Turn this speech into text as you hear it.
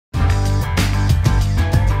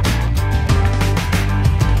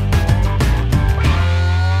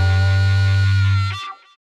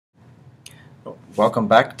Welcome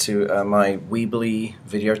back to my Weebly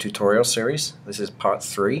video tutorial series. This is part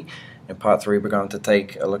 3. In part 3 we're going to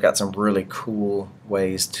take a look at some really cool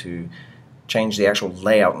ways to change the actual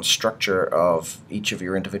layout and structure of each of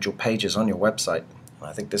your individual pages on your website.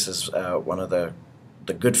 I think this is one of the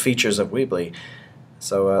good features of Weebly.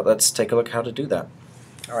 So let's take a look how to do that.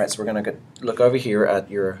 Alright, so we're going to look over here at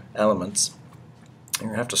your elements. You're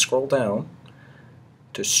going to have to scroll down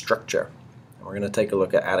to structure. We're going to take a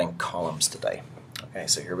look at adding columns today. Okay,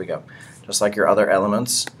 so here we go. Just like your other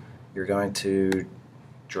elements, you're going to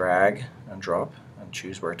drag and drop and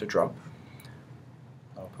choose where to drop.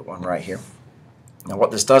 I'll put one right here. Now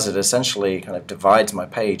what this does, it essentially kind of divides my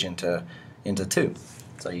page into two.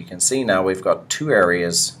 So you can see now we've got two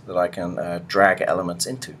areas that I can drag elements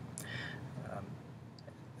into.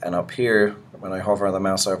 And up here, when I hover the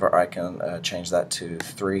mouse over, I can change that to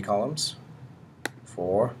 3 columns,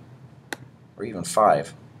 4, or even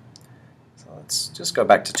 5. So let's just go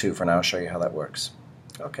back to 2 for now and show you how that works.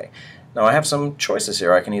 Okay, now I have some choices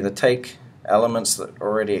here. I can either take elements that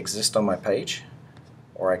already exist on my page,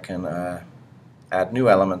 or I can add new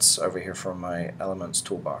elements over here from my elements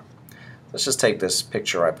toolbar. Let's just take this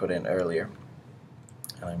picture I put in earlier,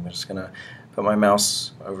 and I'm just going to put my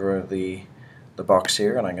mouse over the box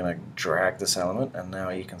here, and I'm going to drag this element, and now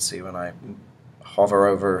you can see when I hover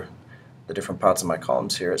over the different parts of my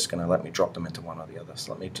columns here, it's going to let me drop them into one or the other.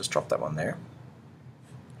 So let me just drop that one there.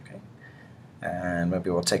 Okay, and maybe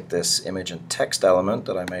we'll take this image and text element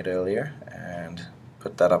that I made earlier and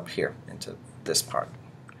put that up here into this part.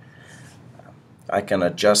 I can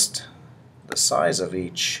adjust the size of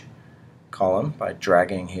each column by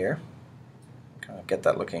dragging here. Kind of get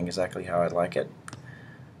that looking exactly how I like it.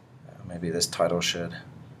 Maybe this title should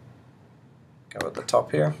go at the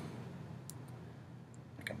top here.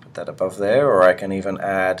 Put that above there, or I can even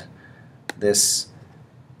add this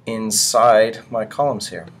inside my columns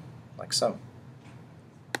here, like so.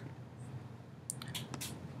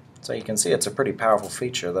 So you can see it's a pretty powerful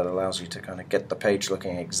feature that allows you to kind of get the page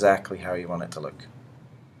looking exactly how you want it to look.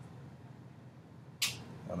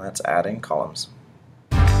 And that's adding columns.